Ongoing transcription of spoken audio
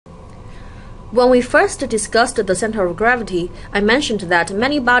When we first discussed the center of gravity, I mentioned that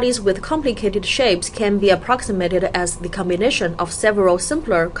many bodies with complicated shapes can be approximated as the combination of several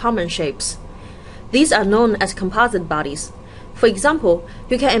simpler common shapes. These are known as composite bodies. For example,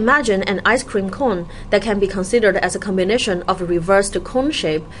 you can imagine an ice cream cone that can be considered as a combination of a reversed cone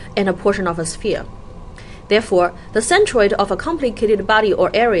shape and a portion of a sphere. Therefore, the centroid of a complicated body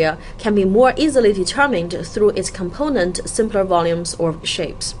or area can be more easily determined through its component simpler volumes or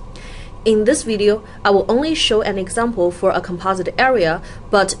shapes. In this video, I will only show an example for a composite area,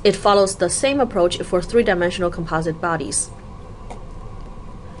 but it follows the same approach for three-dimensional composite bodies.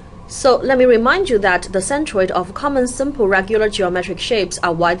 So let me remind you that the centroid of common simple regular geometric shapes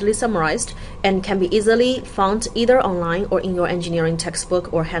are widely summarized and can be easily found either online or in your engineering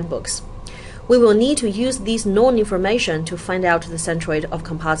textbook or handbooks. We will need to use these known information to find out the centroid of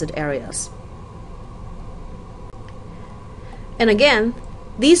composite areas. And again,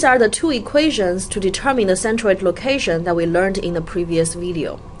 these are the two equations to determine the centroid location that we learned in the previous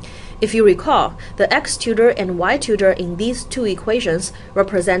video. If you recall, the x tutor and y tutor in these two equations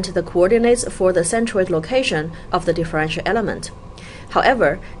represent the coordinates for the centroid location of the differential element.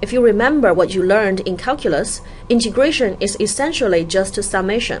 However, if you remember what you learned in calculus, integration is essentially just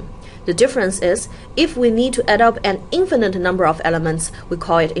summation. The difference is, if we need to add up an infinite number of elements, we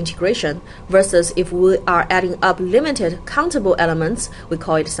call it integration, versus if we are adding up limited countable elements, we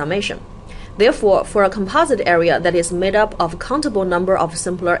call it summation. Therefore, for a composite area that is made up of a countable number of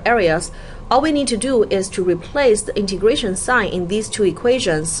simpler areas, all we need to do is to replace the integration sign in these two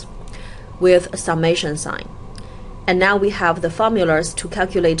equations with a summation sign. And now we have the formulas to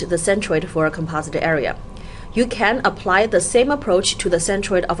calculate the centroid for a composite area. You can apply the same approach to the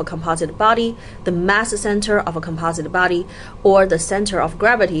centroid of a composite body, the mass center of a composite body, or the center of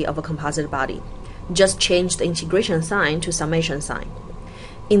gravity of a composite body. Just change the integration sign to summation sign.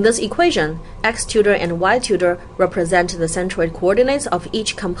 In this equation, x tutor and y tutor represent the centroid coordinates of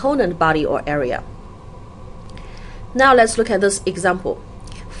each component body or area. Now let's look at this example.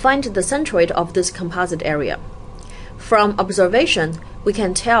 Find the centroid of this composite area. From observation, we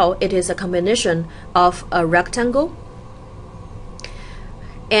can tell it is a combination of a rectangle,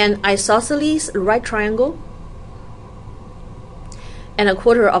 an isosceles right triangle, and a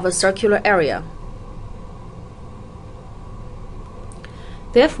quarter of a circular area.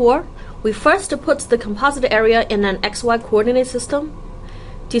 Therefore, we first put the composite area in an xy coordinate system,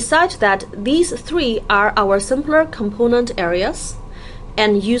 decide that these three are our simpler component areas,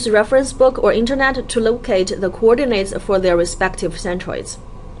 and use reference book or internet to locate the coordinates for their respective centroids.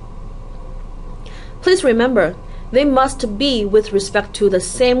 Please remember, they must be with respect to the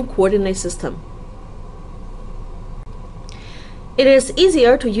same coordinate system. It is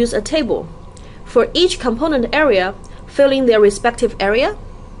easier to use a table. For each component area, fill in their respective area,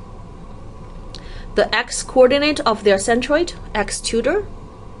 the x coordinate of their centroid, x tutor,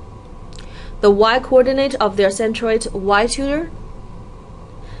 the y coordinate of their centroid, y tutor.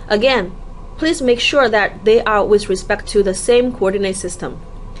 Again, please make sure that they are with respect to the same coordinate system.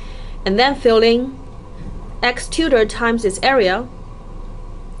 And then fill in x tutor times its area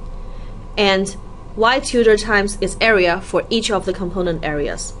and y tutor times its area for each of the component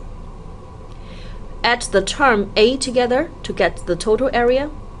areas. Add the term a together to get the total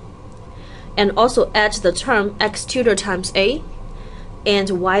area, and also add the term x tutor times a and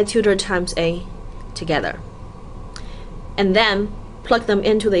y tutor times a together. And then plug them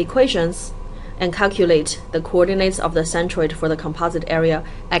into the equations and calculate the coordinates of the centroid for the composite area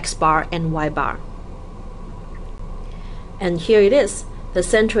x bar and y bar. And here it is, the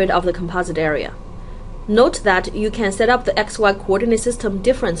centroid of the composite area. Note that you can set up the xy coordinate system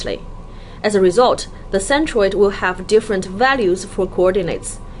differently. As a result, the centroid will have different values for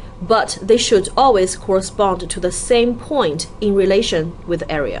coordinates, but they should always correspond to the same point in relation with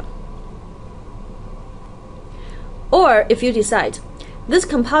area. Or if you decide, this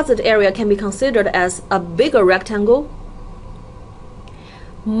composite area can be considered as a bigger rectangle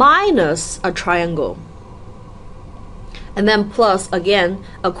minus a triangle, and then plus again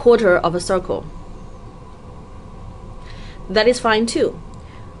a quarter of a circle. That is fine too.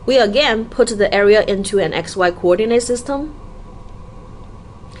 We again put the area into an xy coordinate system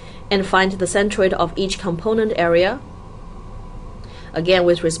and find the centroid of each component area, again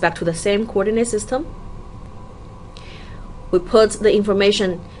with respect to the same coordinate system. We put the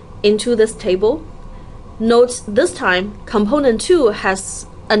information into this table. Note this time component 2 has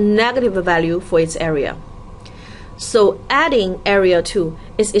a negative value for its area. So adding area 2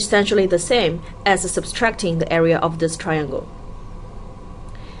 is essentially the same as subtracting the area of this triangle.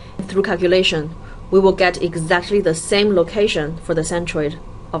 Through calculation, we will get exactly the same location for the centroid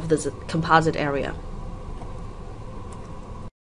of the composite area.